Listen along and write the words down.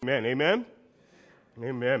Amen. Amen.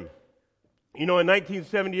 Amen. You know, in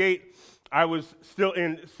 1978, I was still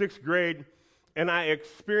in sixth grade, and I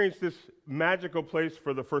experienced this magical place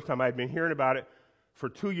for the first time. I'd been hearing about it for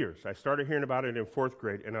 2 years. I started hearing about it in fourth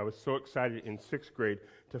grade, and I was so excited in sixth grade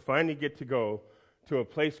to finally get to go to a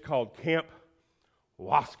place called Camp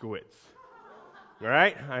Waskowitz. All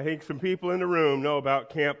right? I think some people in the room know about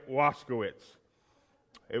Camp Waskowitz.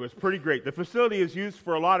 It was pretty great. The facility is used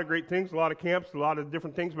for a lot of great things, a lot of camps, a lot of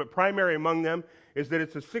different things, but primary among them is that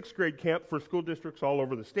it's a sixth grade camp for school districts all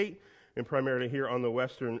over the state, and primarily here on the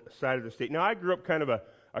western side of the state. Now, I grew up kind of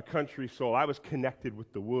a country soul. I was connected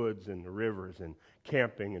with the woods and the rivers and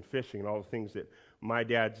camping and fishing and all the things that my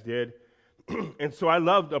dads did. And so I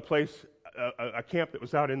loved a place, a camp that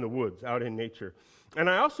was out in the woods, out in nature. And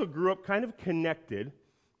I also grew up kind of connected,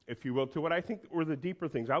 if you will, to what I think were the deeper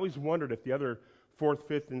things. I always wondered if the other fourth,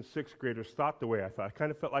 fifth, and sixth graders thought the way I thought. I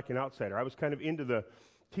kind of felt like an outsider. I was kind of into the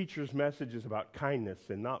teachers' messages about kindness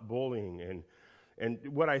and not bullying, and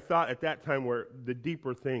what I thought at that time were the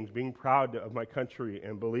deeper things, being proud of my country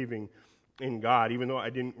and believing in God. Even though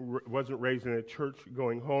I wasn't raised in a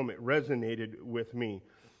church-going home, it resonated with me.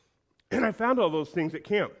 And I found all those things at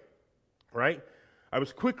camp, right? I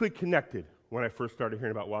was quickly connected when I first started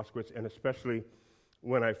hearing about Waskowitz, and especially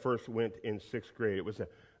when I first went in sixth grade. It was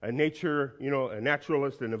a nature, a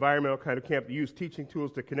naturalist, an environmental kind of camp that used teaching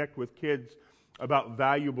tools to connect with kids about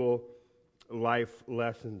valuable life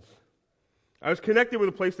lessons. I was connected with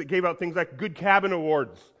a place that gave out things like Good Cabin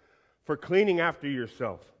Awards for cleaning after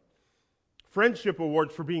yourself, Friendship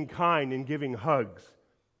Awards for being kind and giving hugs.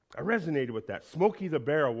 I resonated with that. Smokey the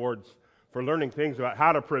Bear Awards for learning things about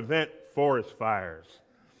how to prevent forest fires.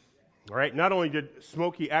 All right, not only did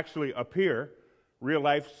Smokey actually appear, real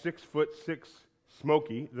life 6'6"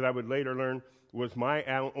 Smokey, that I would later learn was my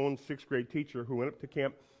own sixth grade teacher who went up to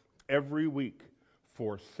camp every week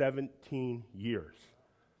for 17 years.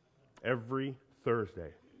 Every Thursday.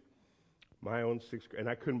 My own sixth grade. And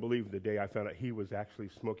I couldn't believe the day I found out he was actually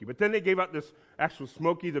Smokey. But then they gave out this actual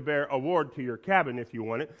Smokey the Bear award to your cabin if you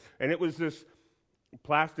won it. And it was this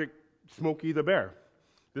plastic Smokey the Bear.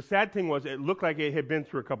 The sad thing was it looked like it had been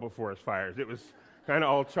through a couple of forest fires. It was kind of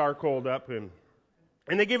all charcoaled up. And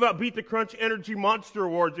they gave out Beat the Crunch Energy Monster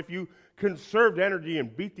Awards if you conserved energy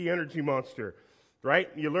and beat the energy monster, right?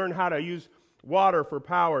 You learn how to use water for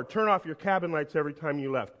power, turn off your cabin lights every time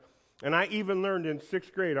you left. And I even learned in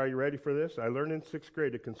sixth grade, are you ready for this? I learned in sixth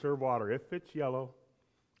grade to conserve water. If it's yellow,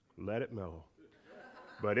 let it mellow.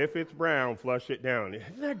 But if it's brown, flush it down.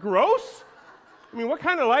 Isn't that gross? I mean, what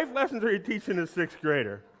kind of life lessons are you teaching a sixth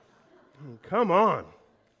grader? Come on.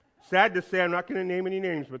 Sad to say, I'm not going to name any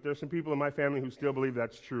names, but there's some people in my family who still believe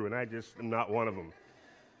that's true, and I just am not one of them.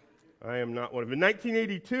 I am not one of them. In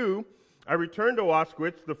 1982, I returned to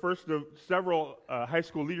Waskowitz, the first of several high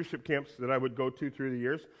school leadership camps that I would go to through the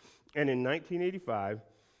years. And in 1985,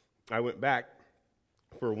 I went back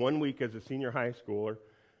for 1 week as a senior high schooler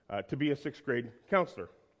to be a sixth grade counselor.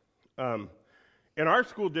 In our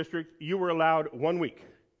school district, you were allowed 1 week,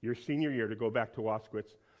 your senior year, to go back to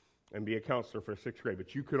Waskowitz and be a counselor for sixth grade,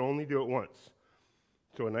 but you could only do it once.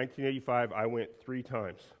 So in 1985, I went 3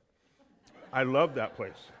 times. I loved that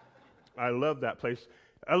place. I loved that place.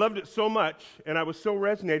 I loved it so much, and I was so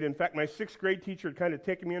resonated. In fact, my sixth grade teacher had kind of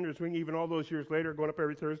taken me under his wing even all those years later, going up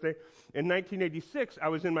every Thursday. In 1986, I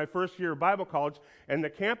was in my first year of Bible college, and the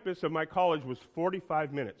campus of my college was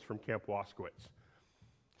 45 minutes from Camp Waskowitz.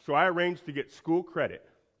 So I arranged to get school credit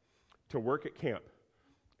to work at camp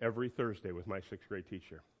every Thursday with my sixth grade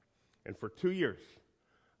teacher. And for 2 years,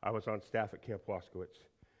 I was on staff at Camp Waskowitz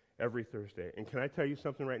every Thursday. And can I tell you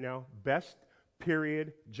something right now? Best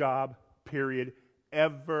job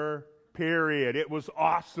ever, period. It was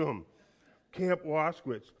awesome. Camp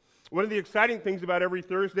Waskowitz. One of the exciting things about every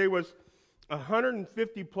Thursday was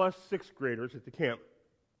 150 plus sixth graders at the camp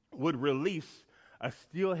would release a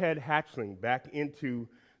steelhead hatchling back into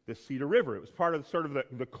the Cedar River. It was part of sort of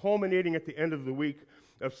the culminating at the end of the week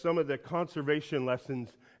of some of the conservation lessons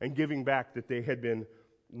and giving back that they had been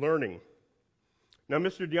learning. Now,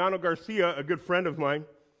 Mr. Diano Garcia, a good friend of mine,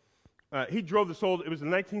 he drove this it was a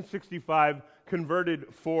 1965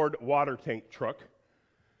 converted Ford water tank truck,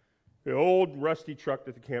 the old rusty truck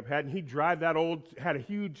that the camp had, and he'd drive that had a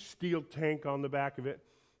huge steel tank on the back of it,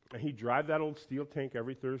 and he'd drive that old steel tank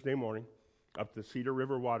every Thursday morning up the Cedar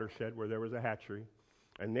River watershed where there was a hatchery,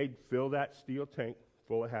 and they'd fill that steel tank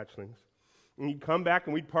full of hatchlings. And he'd come back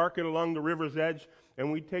and we'd park it along the river's edge,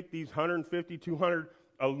 and we'd take these 150, 200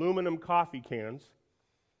 aluminum coffee cans,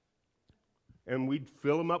 and we'd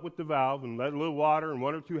fill them up with the valve and let a little water, and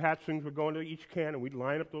 1 or 2 hatchlings would go into each can, and we'd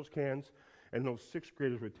line up those cans, and those sixth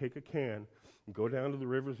graders would take a can go down to the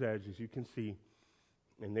river's edge, as you can see,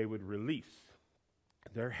 and they would release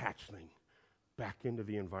their hatchling back into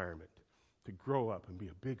the environment to grow up and be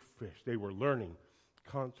a big fish. They were learning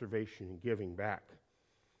conservation and giving back.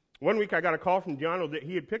 One week I got a call from Giano that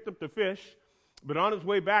he had picked up the fish, but on his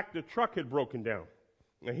way back, the truck had broken down,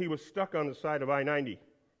 and he was stuck on the side of I-90.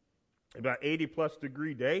 About 80-plus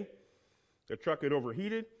degree day, the truck had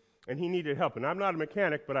overheated, and he needed help. And I'm not a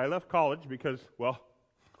mechanic, but I left college because, well,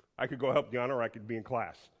 I could go help Giano or I could be in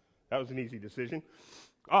class. That was an easy decision.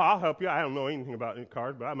 Oh, I'll help you. I don't know anything about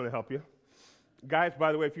cars, but I'm going to help you. Guys,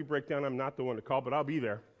 by the way, if you break down, I'm not the one to call, but I'll be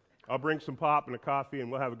there. I'll bring some pop and a coffee,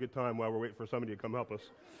 and we'll have a good time while we're waiting for somebody to come help us.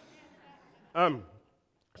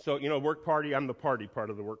 So, work party, I'm the party part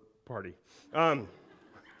of the work party.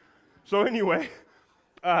 So anyway,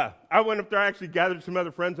 I went up there, I actually gathered some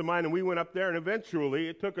other friends of mine, and we went up there, and eventually,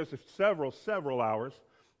 it took us several hours,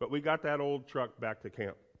 but we got that old truck back to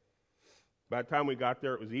camp. By the time we got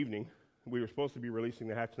there, it was evening. We were supposed to be releasing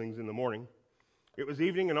the hatchlings in the morning. It was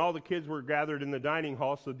evening, and all the kids were gathered in the dining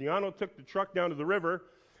hall, so Giano took the truck down to the river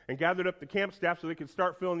and gathered up the camp staff so they could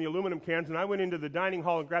start filling the aluminum cans, and I went into the dining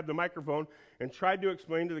hall and grabbed the microphone and tried to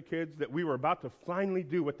explain to the kids that we were about to finally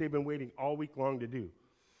do what they've been waiting all week long to do.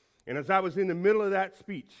 And as I was in the middle of that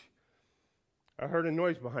speech, I heard a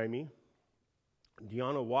noise behind me.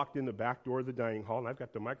 Giano walked in the back door of the dining hall, and I've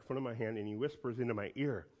got the microphone in my hand, and he whispers into my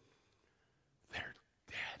ear, "They're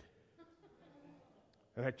dead."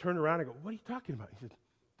 And I turned around and I go, "What are you talking about?" He said,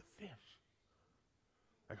 "The fish."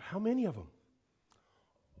 I go, "How many of them?"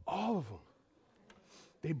 "All of them.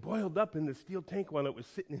 They boiled up in the steel tank while it was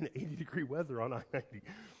sitting in the 80-degree weather on I-90,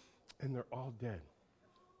 and they're all dead."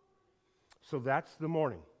 So that's the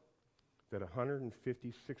morning that a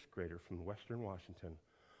 156th grader from Western Washington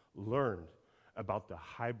learned about the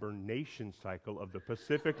hibernation cycle of the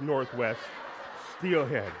Pacific Northwest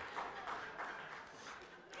steelhead.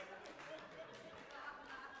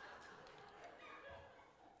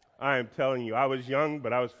 I am telling you, I was young,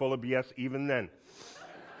 but I was full of BS even then.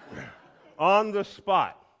 On the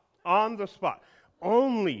spot,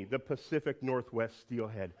 only the Pacific Northwest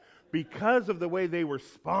steelhead, because of the way they were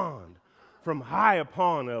spawned from high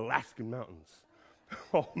upon the Alaskan mountains.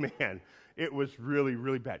 Oh man, it was really,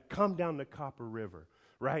 really bad. Come down the Copper River,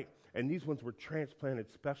 right? And these ones were transplanted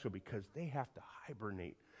special because they have to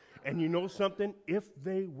hibernate. And you know something? If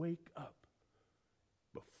they wake up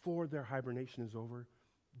before their hibernation is over,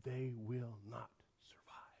 they will not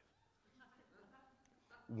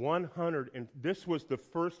survive. And this was the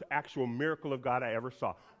first actual miracle of God I ever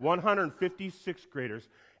saw. 156 graders,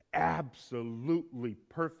 absolutely,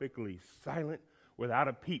 perfectly silent, without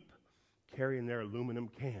a peep, carrying their aluminum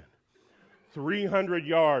can 300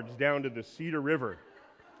 yards down to the Cedar River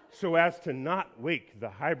so as to not wake the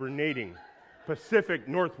hibernating Pacific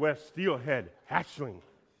Northwest steelhead hatchling.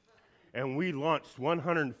 And we launched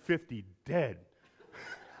 150 dead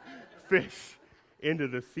fish into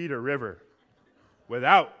the Cedar River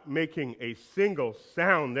without making a single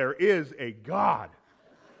sound. There is a God.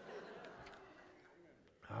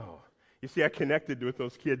 Oh, you see, I connected with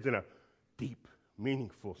those kids in a deep,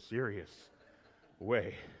 meaningful, serious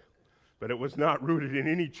way. But it was not rooted in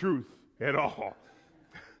any truth at all.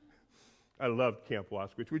 I loved Camp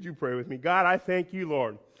Wasquich. Would you pray with me? God, I thank you,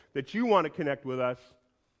 Lord, that you want to connect with us,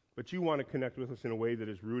 but you want to connect with us in a way that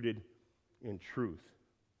is rooted in truth.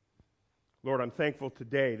 Lord, I'm thankful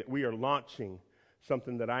today that we are launching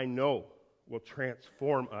something that I know will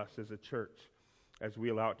transform us as a church as we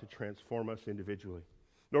allow it to transform us individually.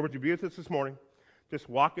 Lord, would you be with us this morning? Just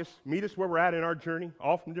walk us, meet us where we're at in our journey,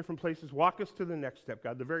 all from different places. Walk us to the next step,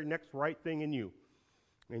 God, the very next right thing in you.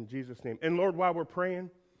 In Jesus' name. And Lord, while we're praying,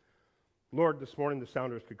 Lord, this morning the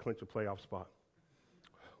Sounders could clinch a playoff spot.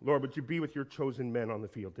 Lord, would you be with your chosen men on the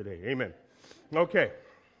field today? Amen. Okay.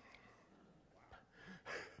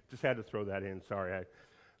 Just had to throw that in. Sorry. I'm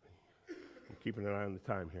keeping an eye on the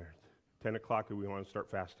time here. 10 o'clock and we want to start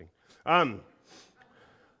fasting.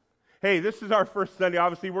 Hey, this is our first Sunday.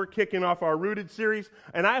 Obviously, we're kicking off our Rooted series,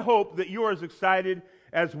 and I hope that you are as excited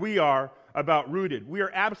as we are about Rooted. We are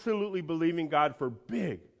absolutely believing God for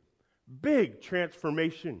big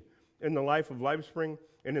transformation in the life of LifeSpring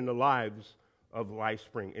and in the lives of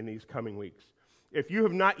LifeSpring in these coming weeks. If you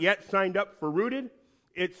have not yet signed up for Rooted,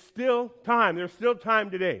 it's still time. There's still time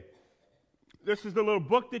today. This is the little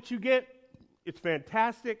book that you get. It's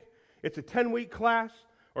fantastic. It's a 10-week class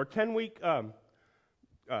or 10-week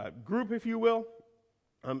group, if you will.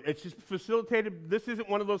 It's just facilitated. This isn't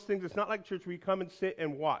one of those things. It's not like church where you come and sit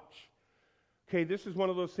and watch. Okay, this is one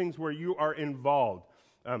of those things where you are involved.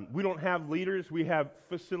 We don't have leaders. We have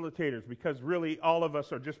facilitators because really all of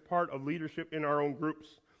us are just part of leadership in our own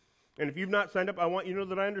groups. And if you've not signed up, I want you to know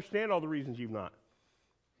that I understand all the reasons you've not.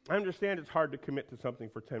 I understand it's hard to commit to something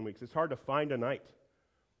for 10 weeks. It's hard to find a night,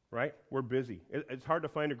 right? We're busy. It's hard to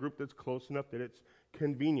find a group that's close enough that it's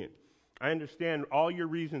convenient. I understand all your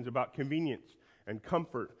reasons about convenience and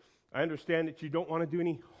comfort. I understand that you don't want to do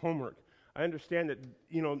any homework. I understand that,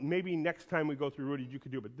 maybe next time we go through Rooted you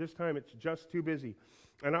could do it, but this time it's just too busy.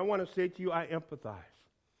 And I want to say to you, I empathize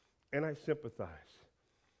and I sympathize.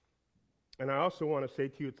 And I also want to say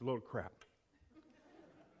to you, it's a load of crap.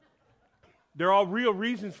 They're all real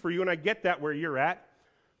reasons for you, and I get that where you're at.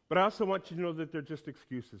 But I also want you to know that they're just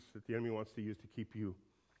excuses that the enemy wants to use to keep you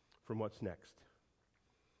from what's next.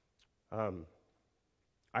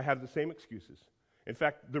 I have the same excuses. In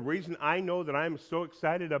fact, the reason I know that I'm so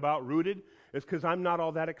excited about Rooted is because I'm not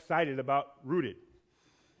all that excited about Rooted.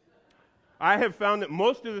 I have found that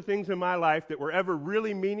most of the things in my life that were ever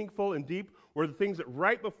really meaningful and deep were the things that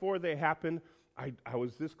right before they happened, I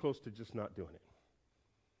was this close to just not doing it.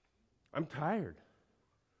 I'm tired.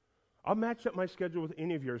 I'll match up my schedule with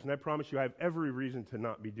any of yours, and I promise you I have every reason to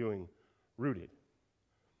not be doing Rooted.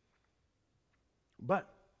 But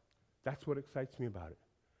that's what excites me about it,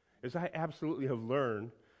 is I absolutely have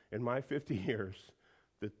learned in my 50 years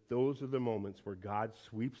that those are the moments where God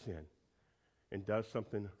sweeps in and does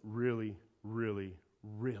something really, really,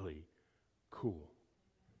 really cool.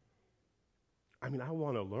 I mean, I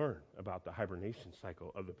want to learn about the hibernation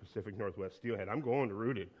cycle of the Pacific Northwest steelhead. I'm going to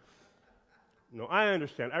Rooted. No, I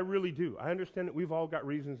understand. I really do. I understand that we've all got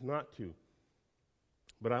reasons not to.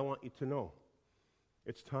 But I want you to know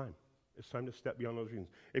it's time. It's time to step beyond those reasons.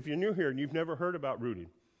 If you're new here and you've never heard about Rooted,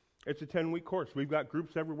 it's a 10-week course. We've got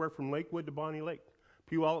groups everywhere from Lakewood to Bonnie Lake,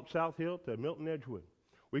 Puyallup South Hill to Milton Edgewood.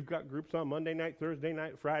 We've got groups on Monday night, Thursday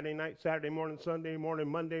night, Friday night, Saturday morning, Sunday morning,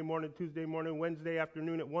 Monday morning, Tuesday morning, Wednesday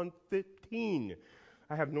afternoon at 1:15.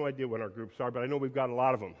 I have no idea what our groups are, but I know we've got a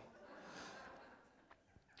lot of them.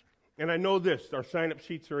 And I know this, our sign-up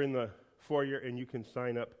sheets are in the foyer, and you can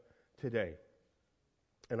sign up today.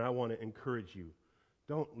 And I want to encourage you,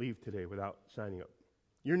 don't leave today without signing up.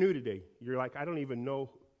 You're new today. You're like, I don't even know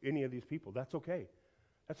any of these people. That's okay.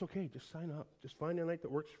 That's okay. Just sign up. Just find a night that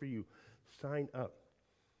works for you. Sign up.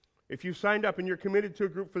 If you signed up and you're committed to a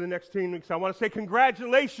group for the next 10 weeks, I want to say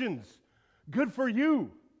congratulations. Good for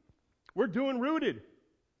you. We're doing Rooted.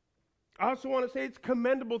 I also want to say it's a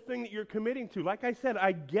commendable thing that you're committing to. Like I said,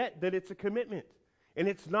 I get that it's a commitment, and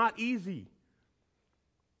it's not easy.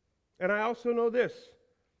 And I also know this.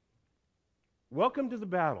 Welcome to the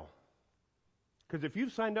battle. Because if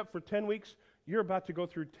you've signed up for 10 weeks, you're about to go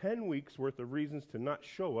through 10 weeks worth of reasons to not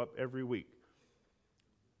show up every week.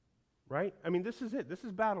 Right? I mean, this is it. This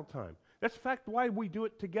is battle time. That's in fact why we do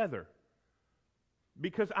it together.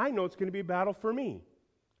 Because I know it's going to be a battle for me.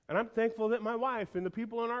 And I'm thankful that my wife and the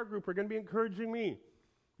people in our group are going to be encouraging me.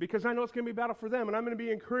 Because I know it's going to be a battle for them, and I'm going to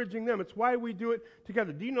be encouraging them. It's why we do it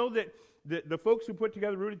together. Do you know that the folks who put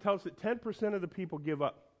together Rooted tell us that 10% of the people give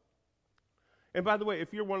up? And by the way,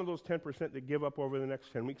 if you're one of those 10% that give up over the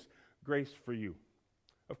next 10 weeks, grace for you.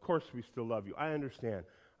 Of course we still love you. I understand.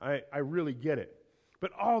 I really get it.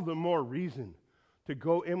 But all the more reason to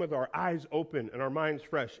go in with our eyes open and our minds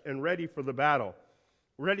fresh and ready for the battle.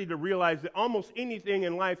 Ready to realize that almost anything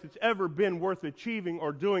in life that's ever been worth achieving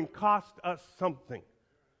or doing cost us something.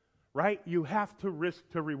 Right? You have to risk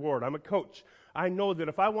to reward. I'm a coach. I know that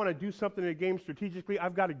if I want to do something in a game strategically,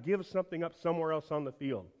 I've got to give something up somewhere else on the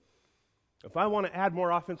field. If I want to add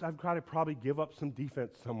more offense, I've got to probably give up some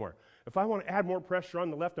defense somewhere. If I want to add more pressure on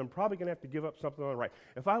the left, I'm probably going to have to give up something on the right.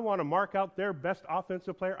 If I want to mark out their best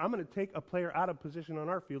offensive player, I'm going to take a player out of position on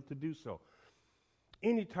our field to do so.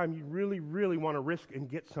 Anytime you really, really want to risk and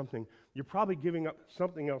get something, you're probably giving up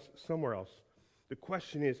something else somewhere else. The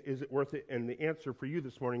question is it worth it? And the answer for you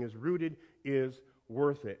this morning is Rooted is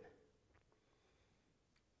worth it.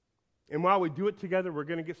 And while we do it together, we're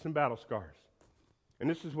going to get some battle scars. And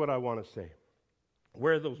this is what I want to say.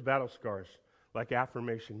 Wear those battle scars like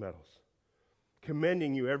affirmation medals,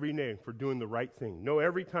 commending you every day for doing the right thing. Know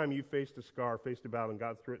every time you faced a scar, faced a battle, and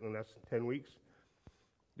got through it in the last 10 weeks,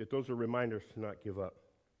 that those are reminders to not give up.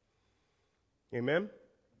 Amen?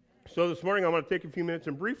 So this morning I want to take a few minutes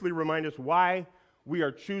and briefly remind us why we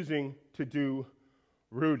are choosing to do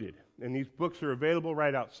Rooted. And these books are available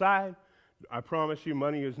right outside. I promise you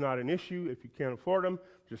money is not an issue. If you can't afford them,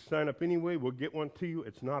 just sign up anyway. We'll get one to you.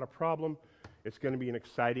 It's not a problem. It's going to be an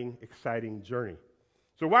exciting, exciting journey.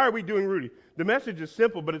 So why are we doing Rooted? The message is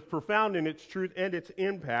simple, but it's profound in its truth and its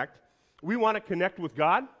impact. We want to connect with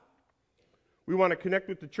God. We want to connect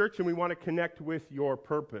with the church, and we want to connect with your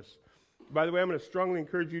purpose. By the way, I'm going to strongly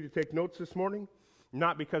encourage you to take notes this morning.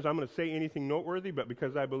 not because I'm going to say anything noteworthy, but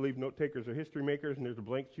because I believe note takers are history makers, and there's a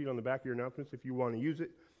blank sheet on the back of your announcements if you want to use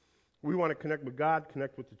it. We want to connect with God,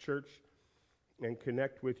 connect with the church, and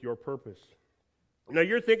connect with your purpose. Now,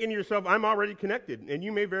 you're thinking to yourself, I'm already connected, and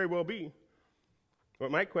you may very well be. But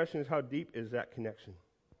my question is, how deep is that connection?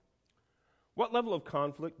 What level of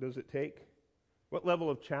conflict does it take? What level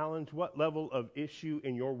of challenge, what level of issue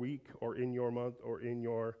in your week or in your month or in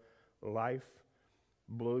your life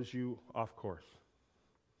blows you off course?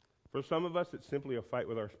 For some of us, it's simply a fight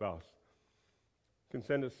with our spouse. It can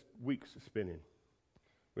send us weeks spinning.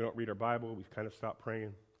 We don't read our Bible. We kind of stop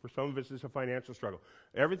praying. For some of us, it's a financial struggle.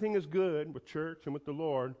 Everything is good with church and with the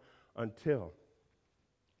Lord until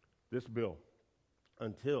this bill,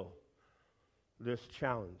 until this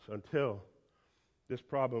challenge, until this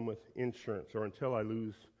problem with insurance, or until I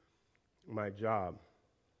lose my job.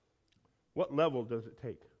 What level does it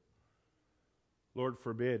take? Lord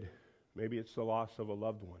forbid, maybe it's the loss of a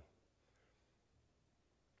loved one.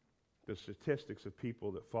 The statistics of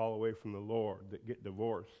people that fall away from the Lord, that get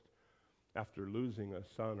divorced after losing a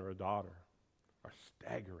son or a daughter, are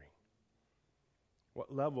staggering.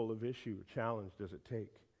 What level of issue or challenge does it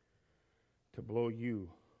take to blow you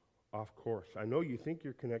off course? I know you think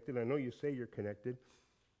you're connected. I know you say you're connected.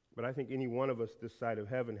 But I think any one of us this side of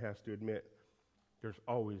heaven has to admit there's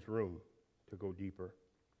always room to go deeper.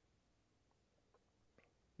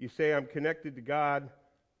 You say, I'm connected to God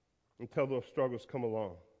until those struggles come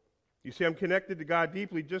along. You say, I'm connected to God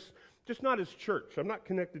deeply, just not as church. I'm not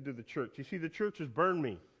connected to the church. You see, the church has burned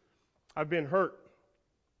me. I've been hurt.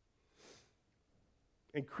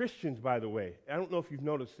 And Christians, by the way, I don't know if you've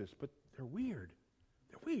noticed this, but they're weird.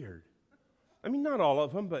 They're weird. I mean, not all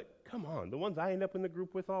of them, but come on. The ones I end up in the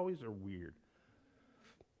group with always are weird.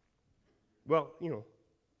 Well,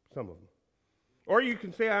 some of them. Or you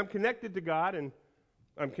can say, I'm connected to God and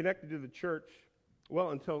I'm connected to the church.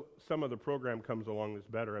 Well, until some other program comes along that's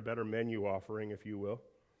better, a better menu offering, if you will.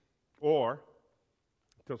 Or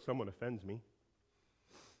until someone offends me.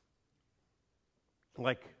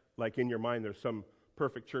 Like in your mind, there's some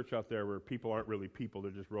perfect church out there where people aren't really people,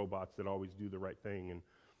 they're just robots that always do the right thing. And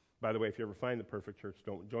by the way, if you ever find the perfect church,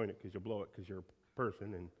 don't join it because you'll blow it because you're a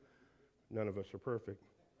person and none of us are perfect.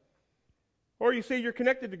 Or you say you're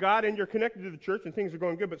connected to God and you're connected to the church and things are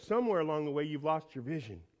going good, but somewhere along the way you've lost your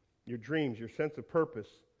vision, your dreams, your sense of purpose.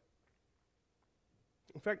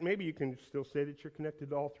 In fact, maybe you can still say that you're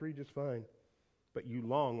connected to all three just fine, but you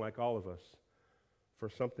long, like all of us, for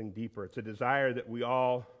something deeper. It's a desire that we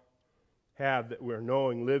all have, that we're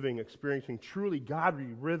knowing, living, experiencing truly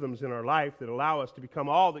godly rhythms in our life that allow us to become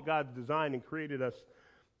all that God's designed and created us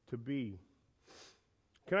to be.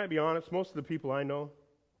 Can I be honest? Most of the people I know,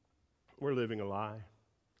 we're living a lie.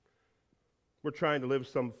 We're trying to live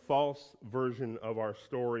some false version of our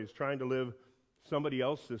stories, trying to live somebody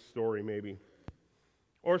else's story maybe.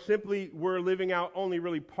 Or simply, we're living out only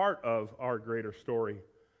really part of our greater story.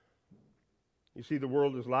 You see, the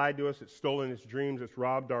world has lied to us, it's stolen its dreams, it's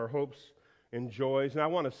robbed our hopes and joys, and I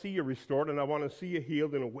want to see you restored, and I want to see you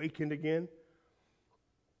healed and awakened again.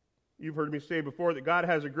 You've heard me say before that God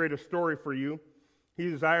has a greater story for you. He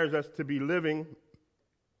desires us to be living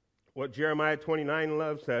what Jeremiah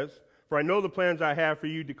 29:11 says, for I know the plans I have for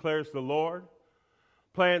you, declares the Lord.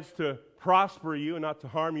 Plans to prosper you and not to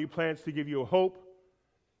harm you. Plans to give you a hope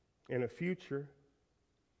and a future.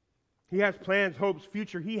 He has plans, hopes,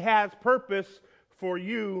 future. He has purpose for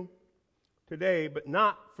you today, but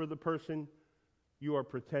not for the person you are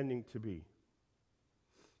pretending to be.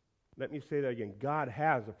 Let me say that again. God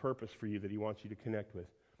has a purpose for you that He wants you to connect with.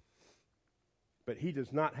 But He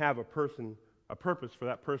does not have a purpose for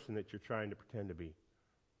that person that you're trying to pretend to be.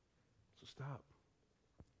 So stop.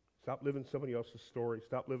 Stop living somebody else's story.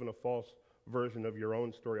 Stop living a false version of your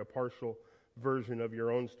own story, a partial version of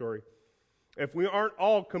your own story. If we aren't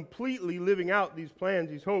all completely living out these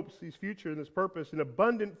plans, these hopes, these future, and this purpose in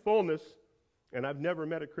abundant fullness, and I've never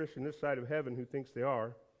met a Christian this side of heaven who thinks they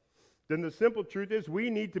are, then the simple truth is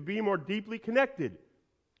we need to be more deeply connected.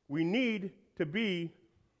 We need to be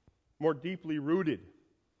more deeply rooted.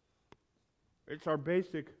 It's our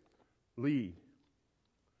basic need.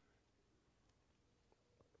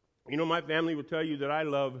 My family will tell you that I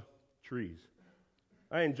love trees.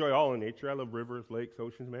 I enjoy all of nature. I love rivers, lakes,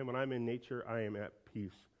 oceans. Man, when I'm in nature, I am at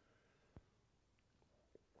peace.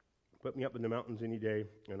 Put me up in the mountains any day,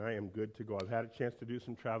 and I am good to go. I've had a chance to do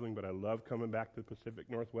some traveling, but I love coming back to the Pacific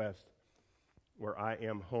Northwest, where I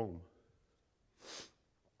am home.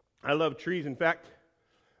 I love trees. In fact,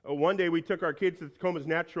 one day we took our kids to the Tacoma's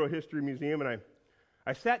Natural History Museum, and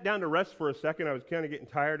I sat down to rest for a second. I was kind of getting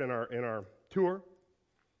tired in our tour.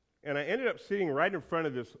 And I ended up sitting right in front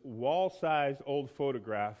of this wall-sized old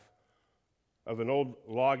photograph of an old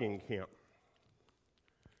logging camp.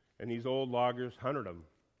 And these old loggers hunted them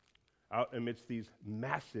out amidst these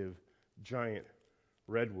massive, giant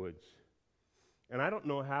redwoods. And I don't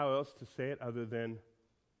know how else to say it other than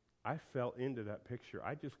I fell into that picture.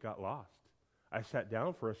 I just got lost. I sat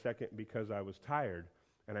down for a second because I was tired,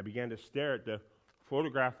 and I began to stare at the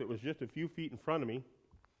photograph that was just a few feet in front of me,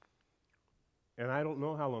 and I don't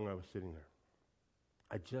know how long I was sitting there.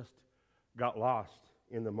 I just got lost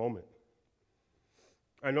in the moment.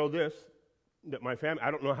 I know this, that my family,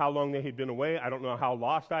 I don't know how long they had been away. I don't know how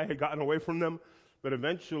lost I had gotten away from them, but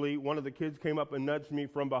eventually one of the kids came up and nudged me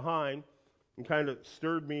from behind and kind of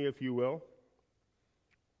stirred me, if you will.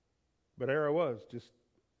 But there I was, just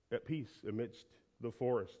at peace amidst the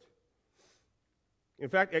forest. In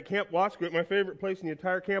fact, at Camp Wasquit, my favorite place in the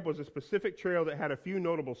entire camp was a specific trail that had a few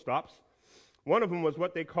notable stops. One of them was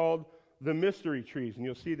what they called the mystery trees, and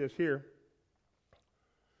you'll see this here.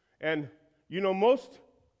 And you know, most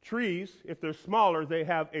trees, if they're smaller, they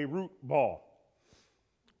have a root ball.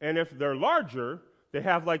 And if they're larger, they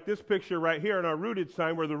have like this picture right here in our rooted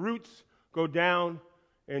sign where the roots go down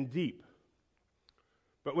and deep.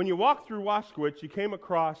 But when you walk through Wasquich, you came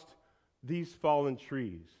across these fallen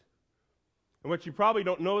trees. And what you probably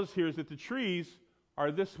don't notice here is that the trees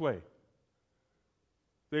are this way.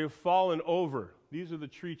 They have fallen over. These are the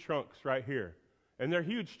tree trunks right here. And they're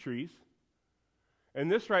huge trees. And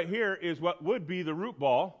this right here is what would be the root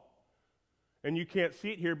ball. And you can't see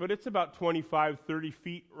it here, but it's about 25, 30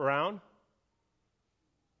 feet around.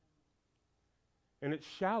 And it's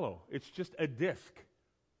shallow. It's just a disc.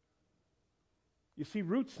 You see,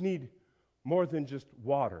 roots need more than just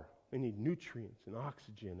water. They need nutrients and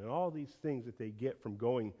oxygen and all these things that they get from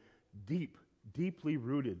going deep, deeply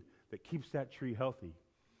rooted, that keeps that tree healthy.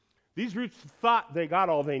 These roots thought they got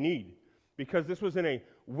all they need because this was in a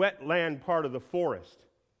wetland part of the forest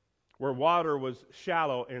where water was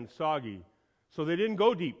shallow and soggy. So they didn't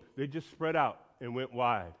go deep. They just spread out and went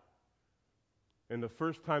wide. And the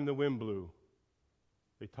first time the wind blew,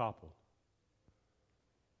 they toppled.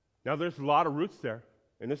 Now there's a lot of roots there,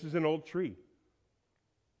 and this is an old tree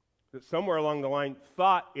that somewhere along the line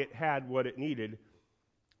thought it had what it needed,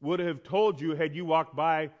 would have told you had you walked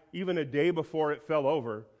by even a day before it fell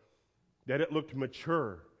over that it looked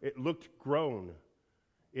mature, it looked grown,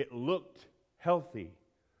 it looked healthy.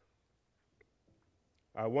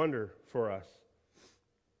 I wonder for us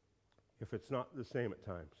if it's not the same at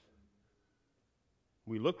times.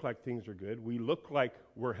 We look like things are good. We look like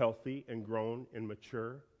we're healthy and grown and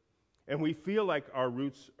mature. And we feel like our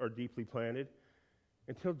roots are deeply planted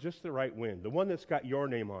until just the right wind, the one that's got your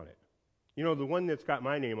name on it. You know, the one that's got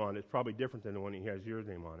my name on it is probably different than the one that has your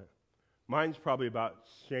name on it. Mine's probably about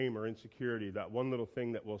shame or insecurity, that one little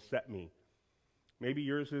thing that will set me. Maybe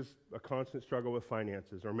yours is a constant struggle with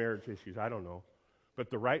finances or marriage issues, I don't know. But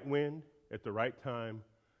the right wind at the right time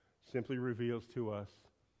simply reveals to us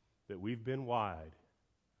that we've been wide,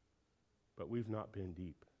 but we've not been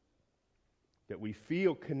deep. That we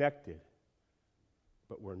feel connected,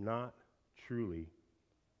 but we're not truly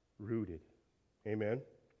rooted. Amen?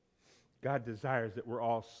 God desires that we're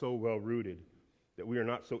all so well rooted that we are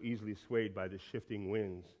not so easily swayed by the shifting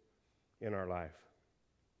winds in our life.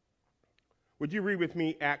 Would you read with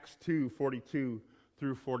me Acts 2:42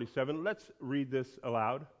 through 47? Let's read this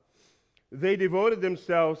aloud. They devoted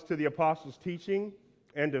themselves to the apostles' teaching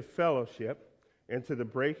and to fellowship and to the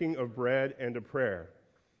breaking of bread and to prayer.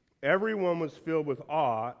 Everyone was filled with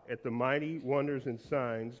awe at the mighty wonders and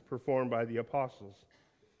signs performed by the apostles.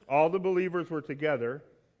 All the believers were together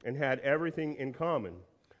and had everything in common.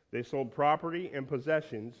 They sold property and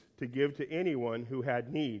possessions to give to anyone who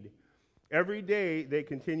had need. Every day they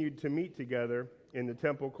continued to meet together in the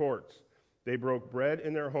temple courts. They broke bread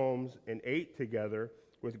in their homes and ate together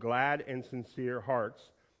with glad and sincere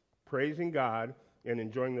hearts, praising God and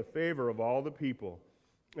enjoying the favor of all the people.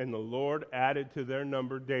 And the Lord added to their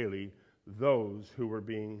number daily those who were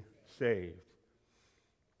being saved.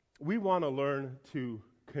 We want to learn to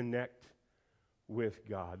connect with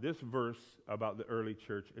God. This verse about the early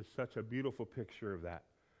church is such a beautiful picture of that.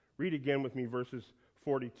 Read again with me verses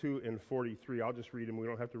 42 and 43. I'll just read them. We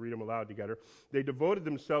don't have to read them aloud together. They devoted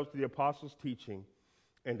themselves to the apostles' teaching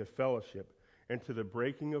and to fellowship and to the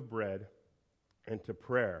breaking of bread and to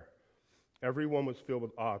prayer. Everyone was filled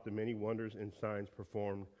with awe at the many wonders and signs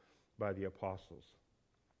performed by the apostles.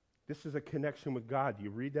 This is a connection with God. Do you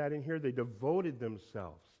read that in here? They devoted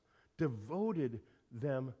themselves. Devoted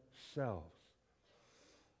themselves.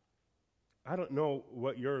 I don't know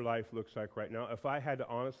what your life looks like right now. If I had to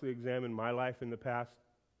honestly examine my life in the past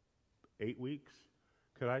 8 weeks,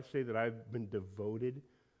 Could I say that I've been devoted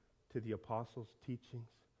to the apostles' teachings?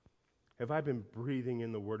 Have I been breathing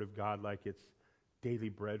in the Word of God like it's daily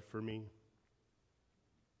bread for me?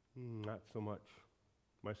 Not so much.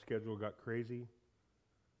 My schedule got crazy,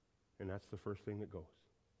 and that's the first thing that goes.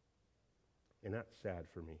 And that's sad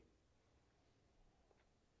for me.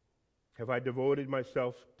 Have I devoted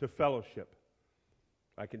myself to fellowship?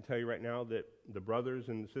 I can tell you right now that the brothers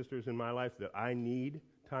and sisters in my life that I need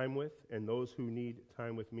time with, and those who need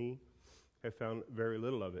time with me, have found very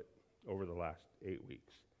little of it over the last 8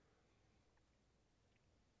 weeks.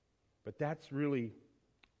 But that's really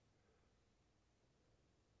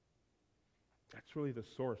the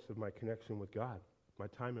source of my connection with God, my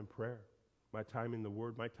time in prayer, my time in the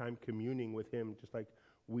Word, my time communing with Him, just like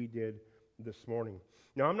we did this morning.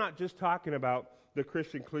 Now, I'm not just talking about the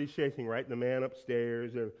Christian cliche thing, right? The man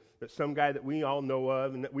upstairs, or some guy that we all know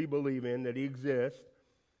of and that we believe in, that he exists.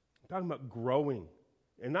 I'm talking about growing,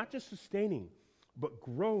 and not just sustaining, but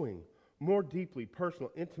growing more deeply,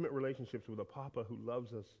 personal, intimate relationships with a Papa who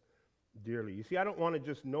loves us dearly. You see, I don't want to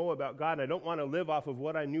just know about God. I don't want to live off of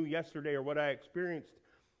what I knew yesterday or what I experienced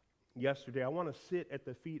yesterday. I want to sit at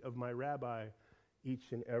the feet of my rabbi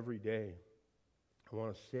each and every day. I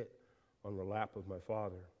want to sit on the lap of my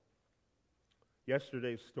Father.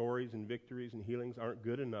 Yesterday's stories and victories and healings aren't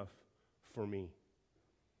good enough for me.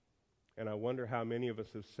 And I wonder how many of us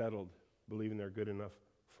have settled believing they're good enough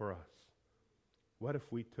for us. What if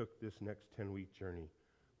we took this next 10-week journey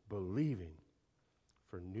believing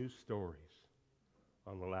for new stories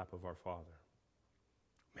on the lap of our Father?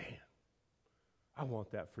 Man, I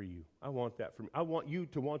want that for you. I want that for me. I want you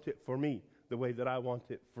to want it for me the way that I want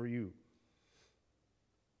it for you.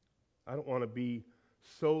 I don't want to be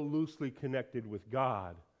so loosely connected with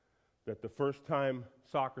God that the first time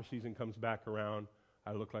soccer season comes back around,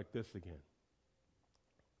 I look like this again.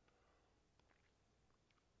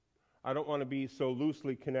 I don't want to be so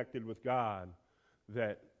loosely connected with God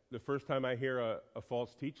that the first time I hear a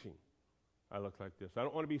false teaching, I look like this. I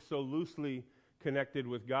don't want to be so loosely connected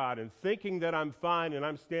with God and thinking that I'm fine and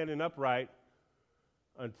I'm standing upright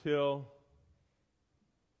until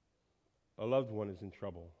a loved one is in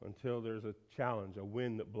trouble, until there's a challenge, a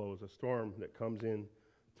wind that blows, a storm that comes in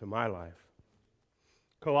to my life.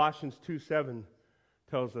 Colossians 2:7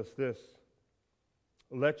 tells us this: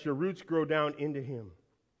 let your roots grow down into Him.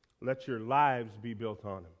 Let your lives be built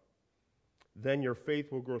on Him. Then your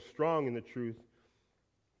faith will grow strong in the truth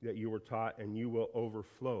that you were taught, and you will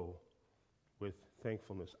overflow with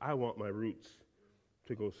thankfulness. I want my roots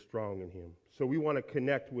to go strong in Him. So we want to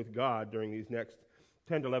connect with God during these next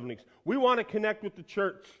 10 to 11 weeks. We want to connect with the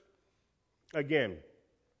church again.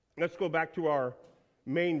 Let's go back to our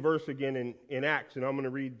main verse again in Acts, and I'm going to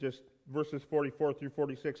read just verses 44 through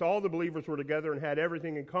 46. All the believers were together and had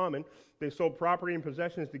everything in common. They sold property and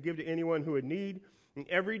possessions to give to anyone who had need. And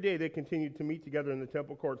every day they continued to meet together in the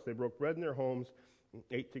temple courts. They broke bread in their homes and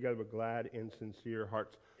ate together with glad and sincere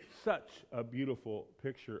hearts. Such a beautiful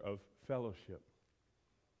picture of fellowship.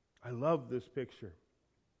 I love this picture.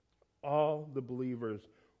 All the believers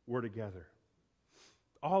were together.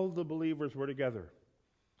 All the believers were together.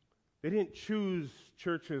 They didn't choose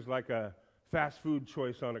churches like a fast food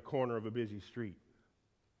choice on a corner of a busy street.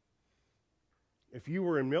 If you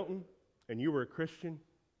were in Milton and you were a Christian,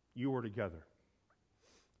 you were together.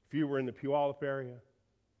 If you were in the Puyallup area,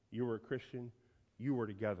 you were a Christian, you were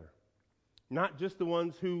together. Not just the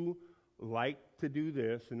ones who like to do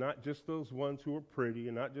this, and not just those ones who are pretty,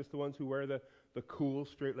 and not just the ones who wear the cool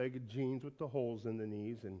straight-legged jeans with the holes in the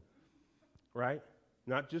knees, and right?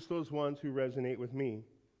 Not just those ones who resonate with me.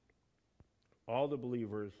 All the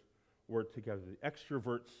believers were together. The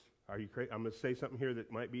extroverts, are you crazy? I'm going to say something here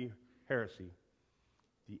that might be heresy.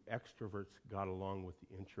 The extroverts got along with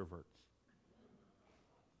the introverts.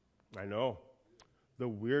 I know. The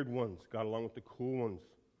weird ones got along with the cool ones.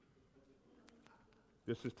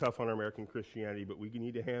 This is tough on our American Christianity, but we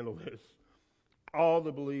need to handle this. All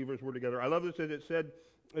the believers were together. I love this that it said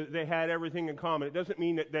they had everything in common. It doesn't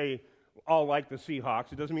mean that they all liked the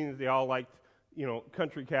Seahawks. It doesn't mean that they all liked,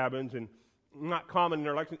 country cabins and not common in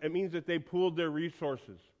their lives. It means that they pooled their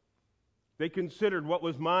resources. They considered what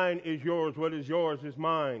was mine is yours, what is yours is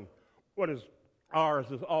mine, what is ours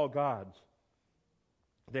is all God's.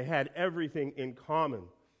 They had everything in common.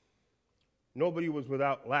 Nobody was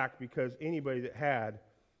without lack because anybody that had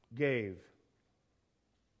gave.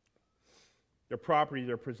 Their property,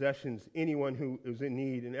 their possessions, anyone who was in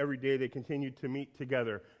need, and every day they continued to meet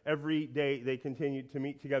together. Every day they continued to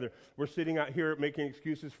meet together. We're sitting out here making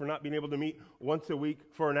excuses for not being able to meet once a week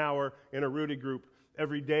for an hour in a rooted group.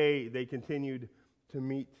 Every day they continued to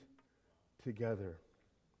meet together.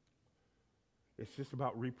 It's just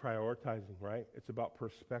about reprioritizing, right? It's about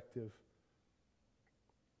perspective.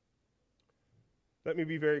 Let me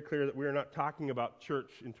be very clear that we are not talking about church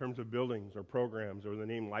in terms of buildings or programs or the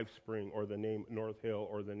name LifeSpring or the name North Hill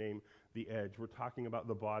or the name The Edge. We're talking about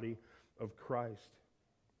the body of Christ.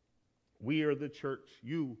 We are the church.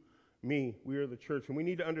 You, me, we are the church. And we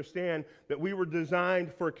need to understand that we were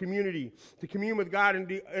designed for community, to commune with God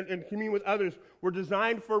and commune with others. We're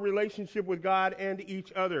designed for a relationship with God and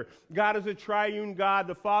each other. God is a triune God,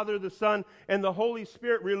 the Father, the Son, and the Holy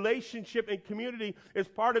Spirit. Relationship and community is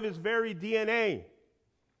part of His very DNA.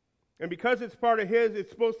 And because it's part of His, it's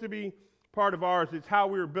supposed to be part of ours. It's how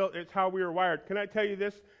we were built. It's how we were wired. Can I tell you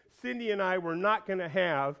this? Cindy and I were not going to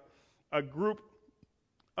have a group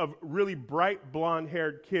of really bright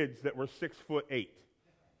blonde-haired kids that were 6'8".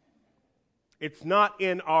 It's not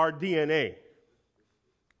in our DNA.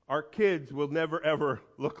 Our kids will never, ever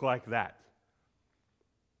look like that.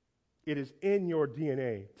 It is in your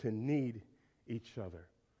DNA to need each other.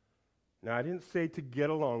 Now, I didn't say to get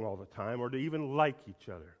along all the time or to even like each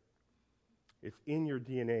other. It's in your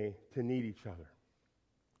DNA to need each other.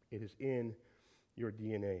 It is in your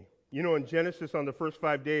DNA. You know, in Genesis, on the first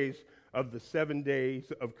 5 days of the 7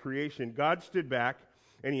 days of creation, God stood back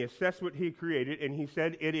and He assessed what He created, and He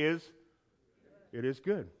said, it is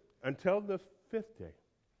good, until the 5th day.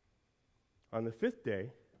 On the 5th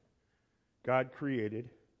day, God created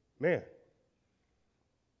man.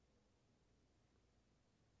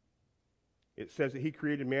 It says that He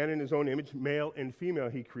created man in His own image, male and female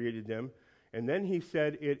He created them. And then He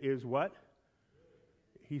said, it is what?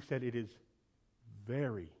 He said, it is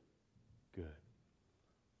very good.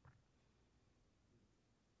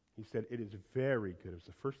 He said, it is very good. It was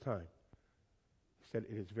the first time. He said,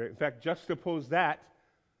 it is very. In fact, juxtapose that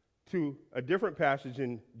to a different passage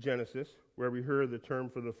in Genesis where we hear the term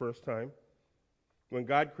for the first time. When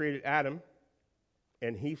God created Adam,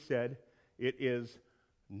 and He said, it is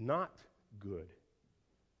not good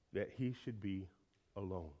that he should be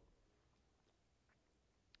alone.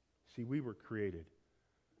 See, we were created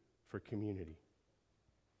for community.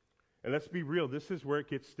 And let's be real, this is where it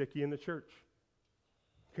gets sticky in the church.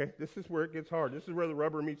 Okay? This is where it gets hard. This is where the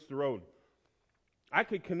rubber meets the road. I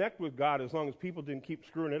could connect with God as long as people didn't keep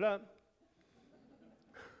screwing it up.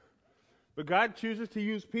 But God chooses to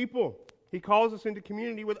use people. He calls us into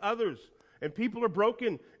community with others. And people are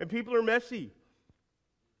broken, and people are messy.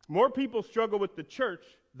 More people struggle with the church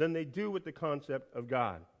than they do with the concept of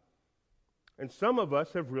God. And some of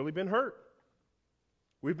us have really been hurt.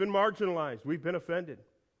 We've been marginalized. We've been offended.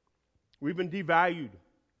 We've been devalued.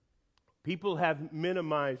 People have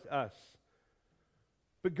minimized us.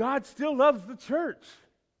 But God still loves the church.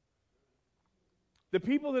 The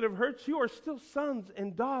people that have hurt you are still sons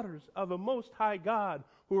and daughters of a most high God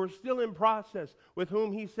who are still in process, with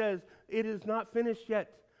whom He says, it is not finished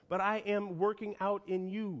yet, but I am working out in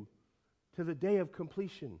you to the day of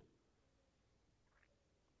completion.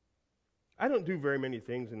 I don't do very many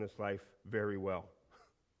things in this life very well.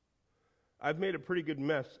 I've made a pretty good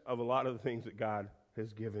mess of a lot of the things that God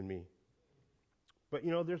has given me. But you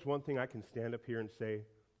know, there's one thing I can stand up here and say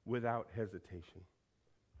without hesitation.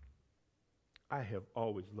 I have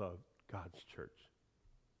always loved God's church.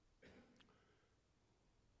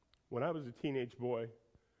 When I was a teenage boy,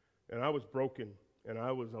 and I was broken, and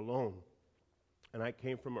I was alone, and I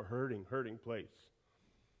came from a hurting place,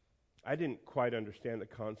 I didn't quite understand the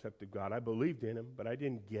concept of God. I believed in Him, but I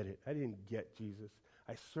didn't get it. I didn't get Jesus.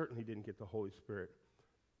 I certainly didn't get the Holy Spirit.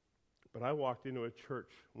 But I walked into a church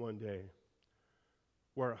one day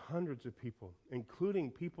where hundreds of people,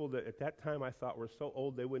 including people that at that time I thought were so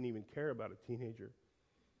old they wouldn't even care about a teenager,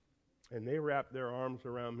 and they wrapped their arms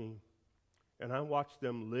around me, and I watched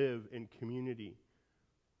them live in community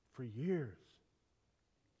for years.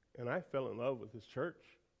 And I fell in love with this church.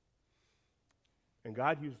 And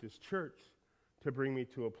God used His church to bring me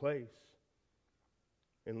to a place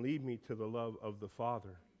and lead me to the love of the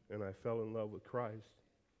Father. And I fell in love with Christ.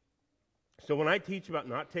 So when I teach about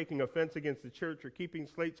not taking offense against the church or keeping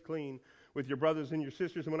slates clean with your brothers and your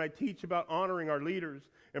sisters, and when I teach about honoring our leaders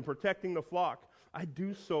and protecting the flock, I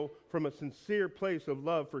do so from a sincere place of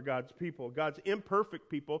love for God's people, God's imperfect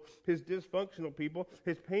people, His dysfunctional people,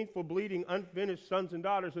 His painful, bleeding, unfinished sons and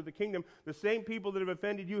daughters of the kingdom. The same people that have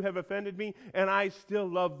offended you have offended me, and I still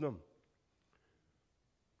love them.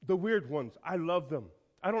 The weird ones, I love them.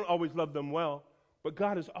 I don't always love them well, but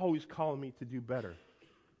God is always calling me to do better.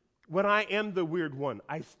 When I am the weird one,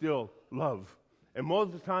 I still love. And most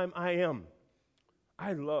of the time, I am.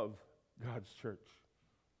 I love God's church.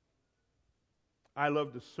 I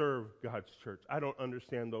love to serve God's church. I don't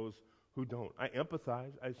understand those who don't. I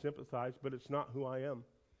empathize, I sympathize, but it's not who I am.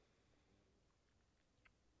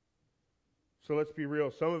 So let's be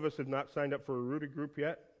real. Some of us have not signed up for a rooted group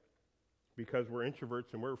yet because we're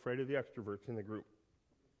introverts and we're afraid of the extroverts in the group.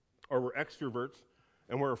 Or we're extroverts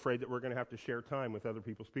and we're afraid that we're going to have to share time with other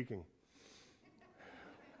people speaking.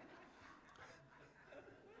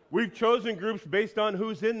 We've chosen groups based on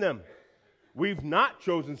who's in them. We've not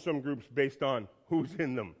chosen some groups based on who's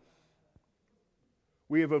in them.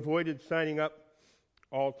 We have avoided signing up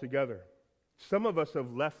altogether. Some of us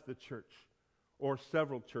have left the church or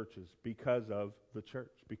several churches because of the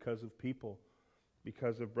church, because of people,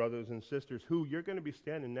 because of brothers and sisters who you're going to be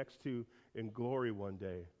standing next to in glory one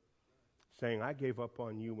day, saying, I gave up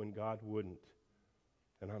on you when God wouldn't,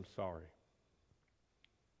 and I'm sorry.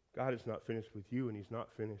 God is not finished with you, and he's not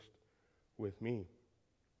finished with me.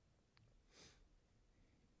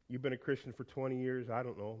 You've been a Christian for 20 years, I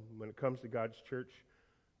don't know. When it comes to God's church,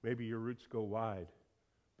 maybe your roots go wide,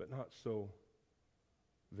 but not so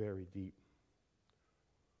very deep.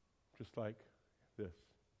 Just like this.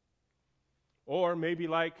 Or maybe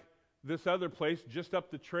like this other place just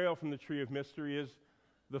up the trail from the Tree of Mystery is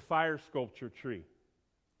the fire sculpture tree.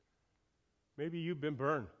 Maybe you've been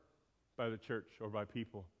burned by the church or by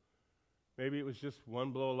people. Maybe it was just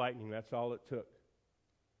one blow of lightning, that's all it took.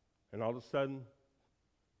 And all of a sudden,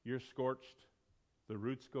 you're scorched, the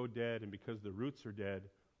roots go dead, and because the roots are dead,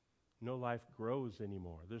 no life grows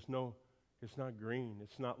anymore. It's not green,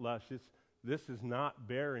 it's not lush, this is not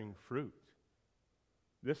bearing fruit.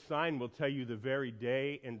 This sign will tell you the very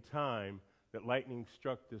day and time that lightning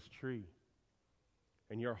struck this tree.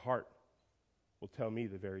 And your heart will tell me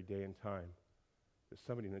the very day and time that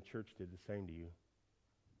somebody in the church did the same to you.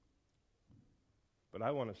 But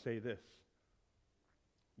I want to say this.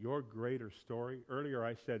 Your greater story, earlier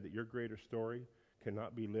I said that your greater story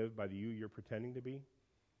cannot be lived by the you you're pretending to be.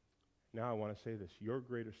 Now I want to say this. Your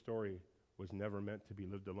greater story was never meant to be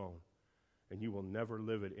lived alone. And you will never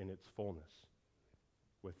live it in its fullness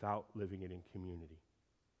without living it in community.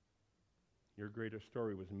 Your greater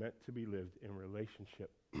story was meant to be lived in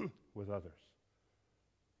relationship with others.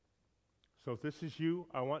 So if this is you,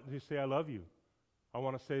 I want to say I love you. I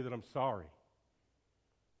want to say that I'm sorry.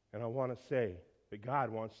 And I want to say that God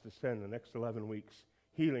wants to spend the next 11 weeks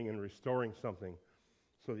healing and restoring something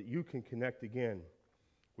so that you can connect again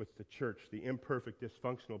with the church, the imperfect,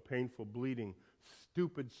 dysfunctional, painful, bleeding,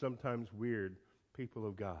 stupid, sometimes weird people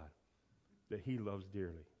of God that he loves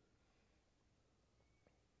dearly.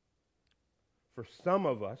 For some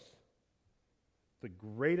of us, the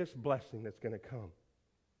greatest blessing that's going to come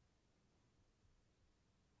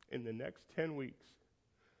in the next 10 weeks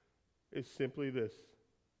is simply this,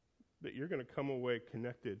 that you're going to come away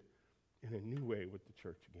connected in a new way with the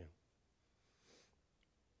church again.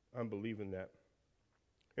 I'm believing that.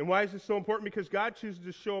 And why is this so important? Because God chooses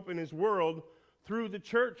to show up in his world through the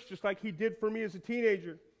church, just like he did for me as a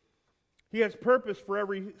teenager. He has purpose for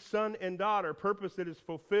every son and daughter, purpose that is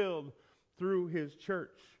fulfilled through his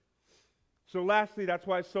church. So lastly, that's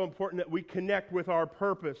why it's so important that we connect with our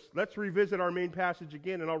purpose. Let's revisit our main passage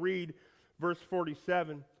again, and I'll read verse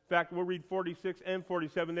 47. In fact, we'll read 46 and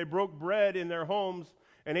 47. They broke bread in their homes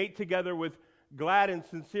and ate together with glad and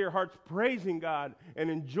sincere hearts, praising God and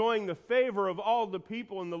enjoying the favor of all the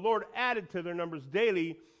people. And the Lord added to their numbers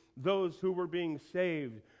daily those who were being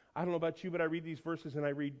saved. I don't know about you, but I read these verses and I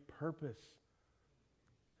read purpose.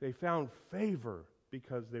 They found favor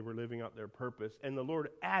because they were living out their purpose. And the Lord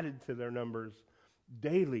added to their numbers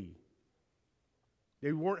daily.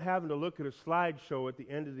 They weren't having to look at a slideshow at the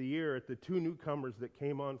end of the year at the two newcomers that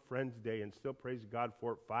came on Friends Day and still praise God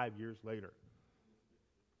for it 5 years later.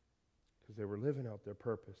 Because they were living out their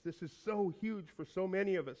purpose. This is so huge for so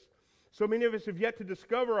many of us. So many of us have yet to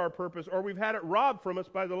discover our purpose, or we've had it robbed from us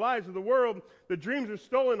by the lies of the world. The dreams are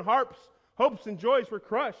stolen, hopes and joys were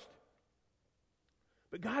crushed.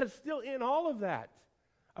 But God is still in all of that.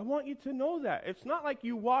 I want you to know that. It's not like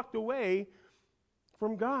you walked away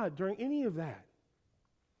from God during any of that.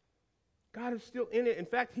 God is still in it. In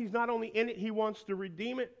fact, he's not only in it, he wants to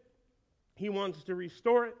redeem it. He wants to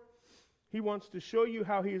restore it. He wants to show you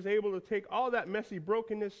how he is able to take all that messy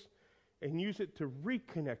brokenness and use it to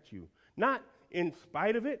reconnect you. Not in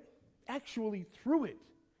spite of it, actually through it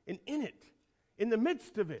and in it, in the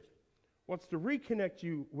midst of it. Wants to reconnect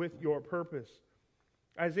you with your purpose.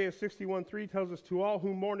 Isaiah 61:3 tells us, to all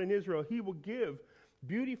who mourn in Israel, he will give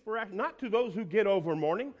beauty for ashes. Not to those who get over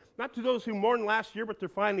mourning, not to those who mourned last year but they're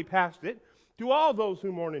finally past it. To all those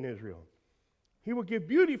who mourn in Israel. He will give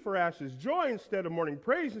beauty for ashes, joy instead of mourning,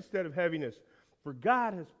 praise instead of heaviness. For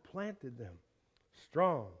God has planted them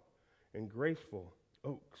strong and graceful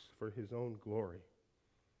oaks for his own glory.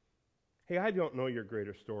 Hey, I don't know your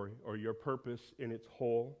greater story or your purpose in its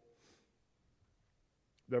whole.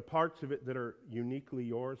 There are parts of it that are uniquely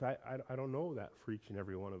yours. I don't know that for each and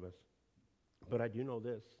every one of us. But I do know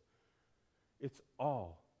this. It's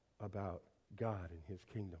all about God and His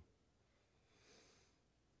kingdom.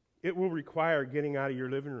 It will require getting out of your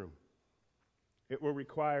living room. It will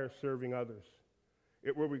require serving others.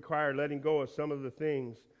 It will require letting go of some of the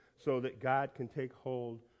things so that God can take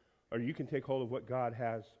hold, or you can take hold of what God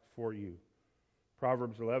has for you.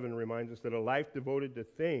 Proverbs 11 reminds us that a life devoted to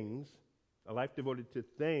things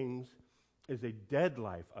is a dead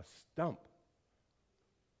life, a stump.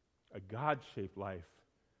 A God-shaped life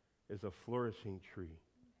is a flourishing tree.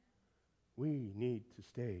 We need to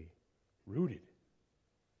stay rooted.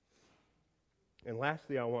 And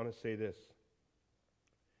lastly, I want to say this.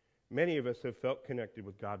 Many of us have felt connected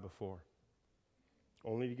with God before,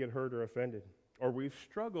 only to get hurt or offended. Or we've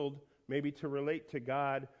struggled maybe to relate to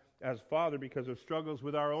God as Father because of struggles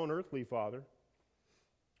with our own earthly father.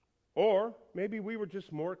 Or maybe we were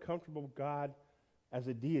just more comfortable with God as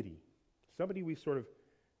a deity, somebody we sort of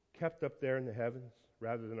kept up there in the heavens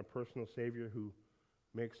rather than a personal Savior who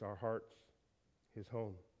makes our hearts His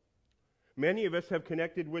home. Many of us have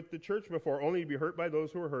connected with the church before, only to be hurt by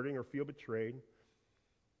those who are hurting or feel betrayed.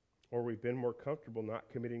 Or we've been more comfortable not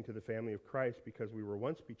committing to the family of Christ because we were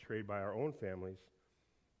once betrayed by our own families,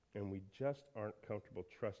 and we just aren't comfortable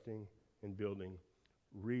trusting and building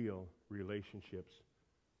real relationships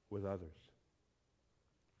with others.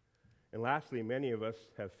 And lastly, many of us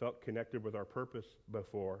have felt connected with our purpose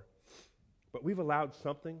before, but we've allowed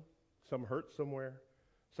something, some hurt somewhere,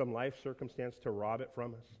 some life circumstance to rob it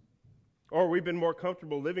from us. Or we've been more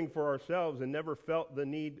comfortable living for ourselves and never felt the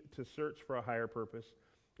need to search for a higher purpose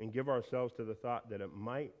and give ourselves to the thought that it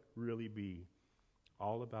might really be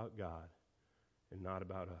all about God and not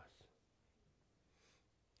about us.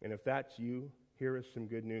 And if that's you, here is some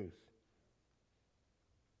good news.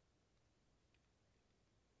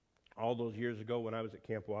 All those years ago when I was at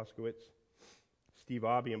Camp Waskowitz, Steve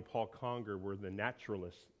Obby and Paul Conger were the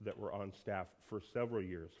naturalists that were on staff for several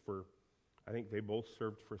years. I think they both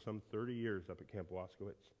served for some 30 years up at Camp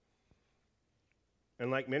Waskowitz. And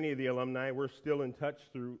like many of the alumni, we're still in touch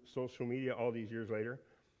through social media all these years later.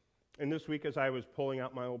 And this week, as I was pulling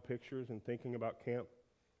out my old pictures and thinking about camp,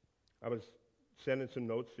 I was sending some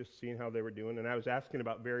notes, just seeing how they were doing, and I was asking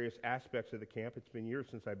about various aspects of the camp. It's been years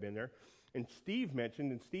since I've been there. And Steve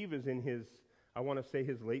mentioned, and Steve is in his, I want to say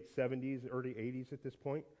his late 70s, early 80s at this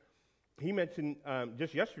point. He mentioned,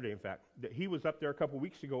 just yesterday, in fact, that he was up there a couple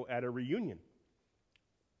weeks ago at a reunion.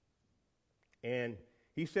 And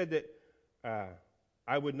he said that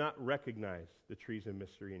I would not recognize the trees of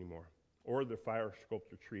mystery anymore, or the fire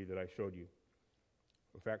sculpture tree that I showed you.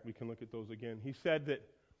 In fact, we can look at those again. He said that,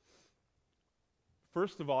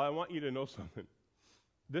 first of all, I want you to know something.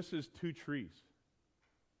 This is two trees.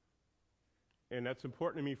 And that's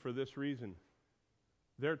important to me for this reason.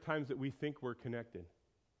 There are times that we think we're connected,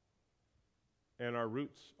 and our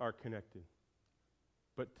roots are connected.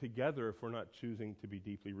 But together, if we're not choosing to be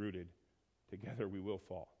deeply rooted, together we will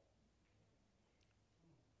fall.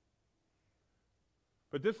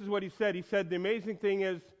 But this is what he said. He said, the amazing thing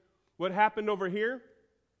is, what happened over here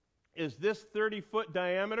is this 30-foot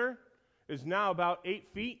diameter is now about 8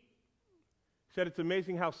 feet. He said it's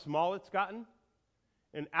amazing how small it's gotten.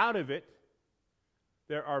 And out of it,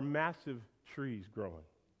 there are massive trees growing.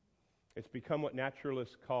 It's become what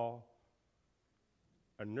naturalists call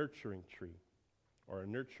a nurturing tree or a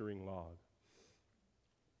nurturing log.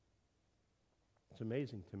 It's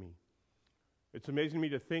amazing to me. It's amazing to me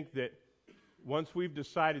to think that once we've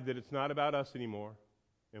decided that it's not about us anymore,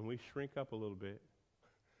 and we shrink up a little bit,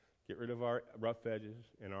 get rid of our rough edges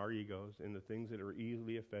and our egos and the things that are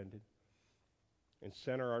easily offended, and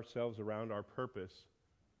center ourselves around our purpose,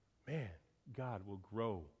 man, God will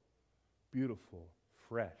grow beautiful,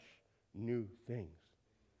 fresh, new things.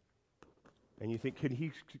 And you think, could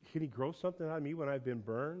he grow something out of me when I've been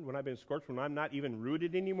burned, when I've been scorched, when I'm not even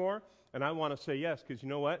rooted anymore? And I want to say yes, because you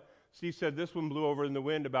know what? Steve said this one blew over in the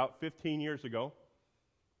wind about 15 years ago.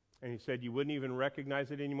 And he said you wouldn't even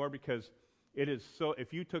recognize it anymore because it is so,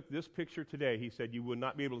 if you took this picture today, he said you would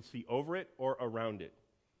not be able to see over it or around it.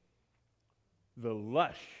 The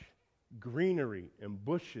lush greenery and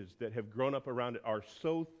bushes that have grown up around it are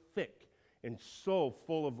so thick and so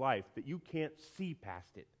full of life that you can't see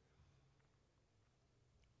past it.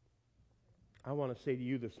 I want to say to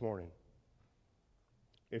you this morning,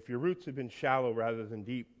 if your roots have been shallow rather than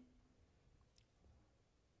deep,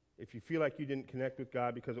 if you feel like you didn't connect with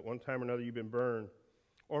God because at one time or another you've been burned,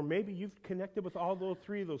 or maybe you've connected with all those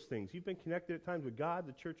three of those things. You've been connected at times with God,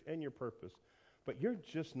 the church, and your purpose, but you're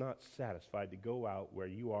just not satisfied to go out where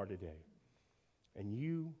you are today. And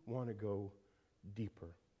you want to go deeper.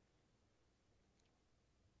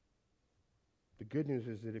 The good news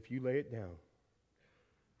is that if you lay it down,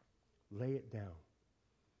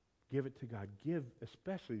 give it to God. Give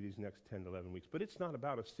especially these next 10 to 11 weeks. But it's not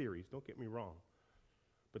about a series, don't get me wrong.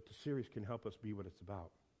 But the series can help us be what it's about.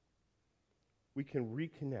 We can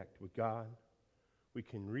reconnect with God. We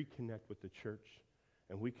can reconnect with the church.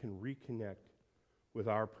 And we can reconnect with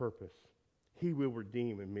our purpose. He will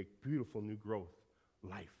redeem and make beautiful new growth,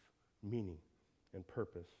 life, meaning, and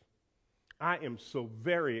purpose. I am so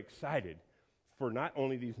very excited for not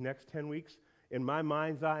only these next 10 weeks. In my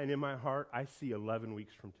mind's eye and in my heart, I see 11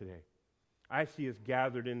 weeks from today. I see us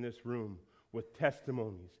gathered in this room with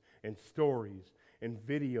testimonies and stories and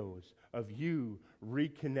videos of you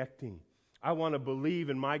reconnecting. I want to believe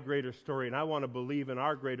in my greater story, and I want to believe in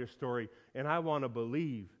our greater story, and I want to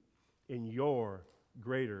believe in your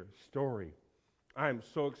greater story. I am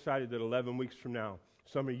so excited that 11 weeks from now,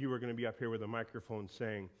 some of you are going to be up here with a microphone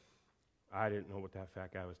saying, I didn't know what that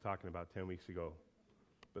fat guy was talking about 10 weeks ago.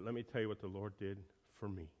 But let me tell you what the Lord did for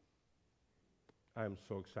me. I am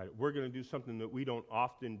so excited. We're going to do something that we don't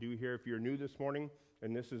often do here. If you're new this morning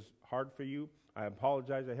and this is hard for you, I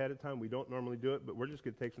apologize ahead of time. We don't normally do it, but we're just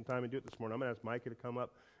going to take some time and do it this morning. I'm going to ask Micah to come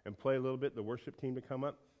up and play a little bit, the worship team to come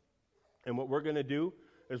up. And what we're going to do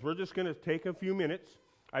is we're just going to take a few minutes.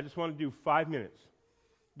 I just want to do 5 minutes.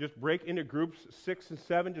 Just break into groups 6 and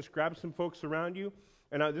 7. Just grab some folks around you.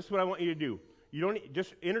 And this is what I want you to do. You don't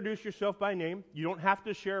just introduce yourself by name. You don't have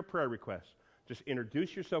to share a prayer request. Just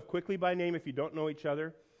introduce yourself quickly by name if you don't know each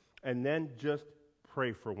other, and then just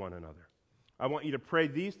pray for one another. I want you to pray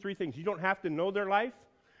these 3 things. You don't have to know their life,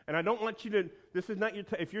 and I don't want you to, this is not your,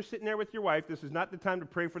 if you're sitting there with your wife, this is not the time to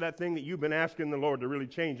pray for that thing that you've been asking the Lord to really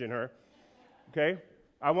change in her, okay?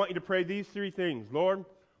 I want you to pray these 3 things. Lord,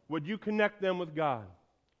 would you connect them with God?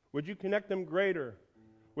 Would you connect them greater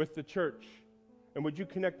with the church? And would you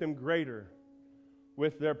connect them greater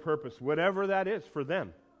with their purpose, whatever that is for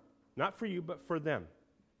them? Not for you, but for them.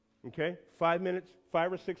 Okay? 5 minutes,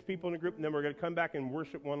 5 or 6 people in a group, and then we're going to come back and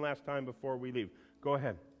worship one last time before we leave. Go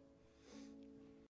ahead.